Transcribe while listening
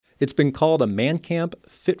It's been called a man camp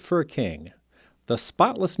fit for a king. The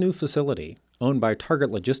spotless new facility, owned by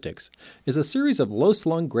Target Logistics, is a series of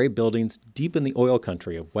low-slung gray buildings deep in the oil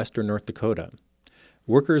country of western North Dakota.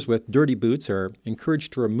 Workers with dirty boots are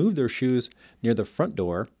encouraged to remove their shoes near the front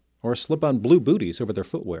door or slip on blue booties over their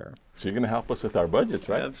footwear. So you're going to help us with our budgets,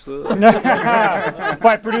 right? Absolutely.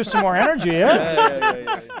 By producing more energy,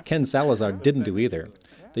 yeah? Ken Salazar didn't do either.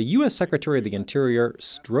 The U.S. Secretary of the Interior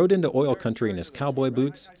strode into oil country in his cowboy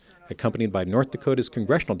boots, accompanied by North Dakota's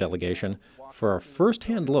congressional delegation, for a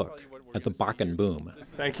first-hand look at the Bakken boom.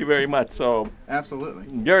 Thank you very much. So, Absolutely.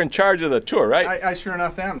 You're in charge of the tour, right? I sure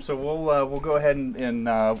enough am. So we'll go ahead and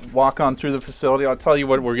walk on through the facility. I'll tell you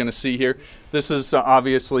what we're going to see here. This is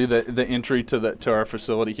obviously the entry to our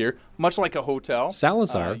facility here, much like a hotel.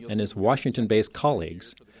 Salazar and his Washington-based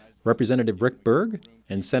colleagues, Representative Rick Berg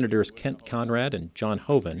and Senators Kent Conrad and John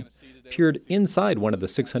Hoeven, peered inside one of the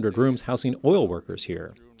 600 rooms housing oil workers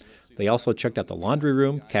here. They also checked out the laundry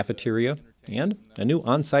room, cafeteria, and a new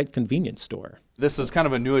on-site convenience store. This is kind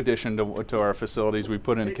of a new addition to our facilities. We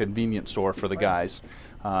put in a convenience store for the guys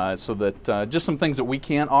so that just some things that we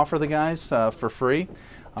can't offer the guys for free,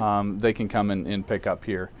 they can come and pick up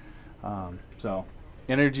here. So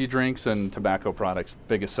energy drinks and tobacco products,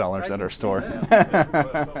 biggest sellers at our store.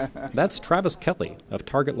 That's Travis Kelly of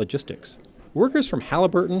Target Logistics. Workers from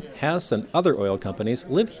Halliburton, Hess, and other oil companies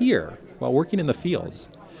live here while working in the fields.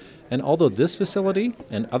 And although this facility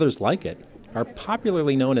and others like it are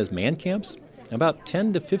popularly known as man camps, about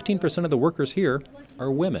 10 to 15% of the workers here are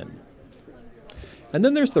women. And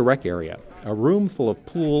then there's the rec area, a room full of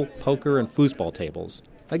pool, poker, and foosball tables.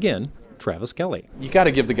 Again, Travis Kelly. You got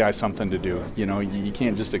to give the guys something to do. You know, you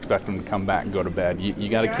can't just expect them to come back and go to bed. You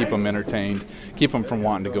got to keep them entertained, keep them from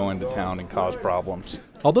wanting to go into town and cause problems.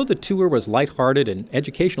 Although the tour was lighthearted and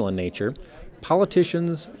educational in nature,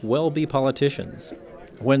 politicians will be politicians.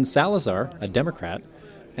 When Salazar, a Democrat,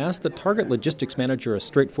 asked the Target Logistics manager a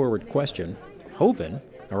straightforward question, Hoeven,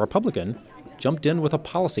 a Republican, jumped in with a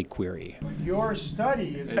policy query. Your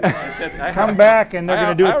study, come back and they're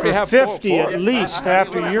going to do it for 50 at least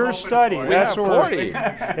after your study. That's 40.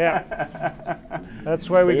 Yeah. That's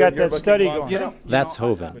why we got that study going. That's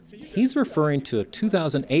Hoeven. He's referring to a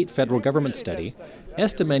 2008 federal government study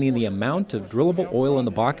estimating the amount of drillable oil in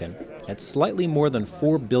the Bakken at slightly more than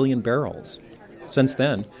 4 billion barrels. Since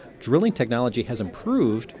then, drilling technology has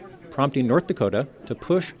improved, prompting North Dakota to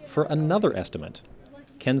push for another estimate.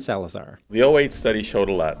 Ken Salazar. The 08 study showed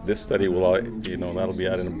a lot. This study will, that'll be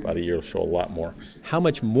out in about a year, will show a lot more. How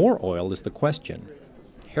much more oil is the question?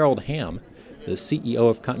 Harold Hamm, the CEO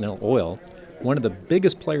of Continental Oil, one of the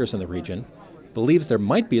biggest players in the region, believes there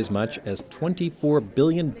might be as much as 24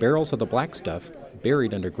 billion barrels of the black stuff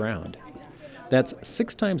buried underground. That's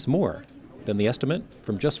 6 times more than the estimate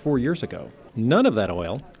from just 4 years ago. None of that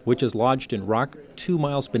oil, which is lodged in rock 2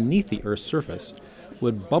 miles beneath the Earth's surface,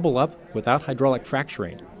 would bubble up without hydraulic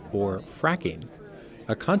fracturing, or fracking,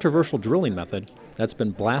 a controversial drilling method that's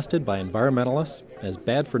been blasted by environmentalists as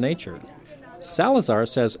bad for nature. Salazar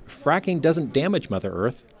says fracking doesn't damage Mother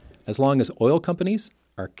Earth as long as oil companies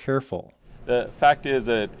are careful. The fact is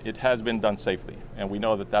that it has been done safely, and we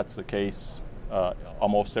know that that's the case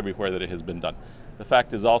almost everywhere that it has been done. The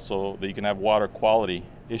fact is also that you can have water quality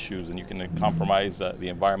issues and you can compromise the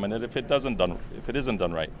environment if it isn't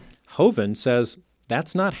done right. Hoeven says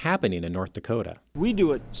that's not happening in North Dakota. We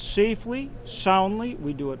do it safely, soundly,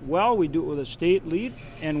 we do it well, we do it with a state lead,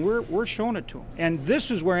 and we're showing it to them. And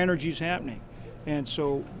this is where energy's happening. And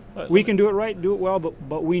so we can do it right, do it well,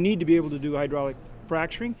 but we need to be able to do hydraulic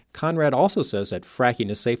fracturing. Conrad also says that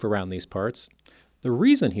fracking is safe around these parts. The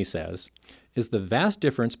reason, he says, is the vast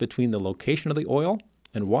difference between the location of the oil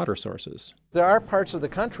and water sources. There are parts of the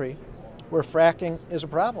country where fracking is a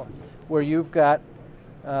problem, where you've got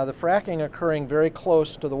the fracking occurring very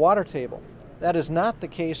close to the water table. That is not the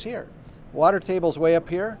case here. Water table's way up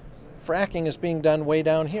here. Fracking is being done way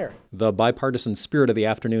down here. The bipartisan spirit of the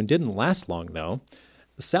afternoon didn't last long, though.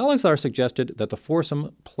 Salazar suggested that the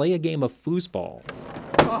foursome play a game of foosball.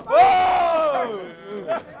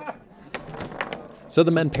 So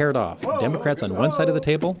the men paired off, Democrats on one side of the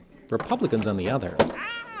table, Republicans on the other.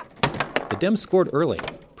 The Dems scored early,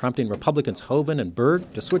 prompting Republicans Hoeven and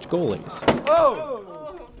Berg to switch goalies.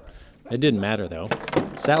 It didn't matter, though.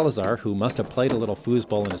 Salazar, who must have played a little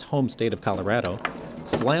foosball in his home state of Colorado,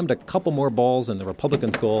 slammed a couple more balls in the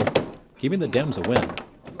Republicans' goal, giving the Dems a win.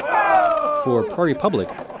 For Prairie Public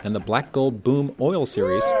and the Black Gold Boom Oil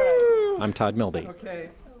Series, I'm Todd Melby. Okay.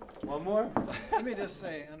 One more? Let me just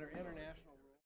say...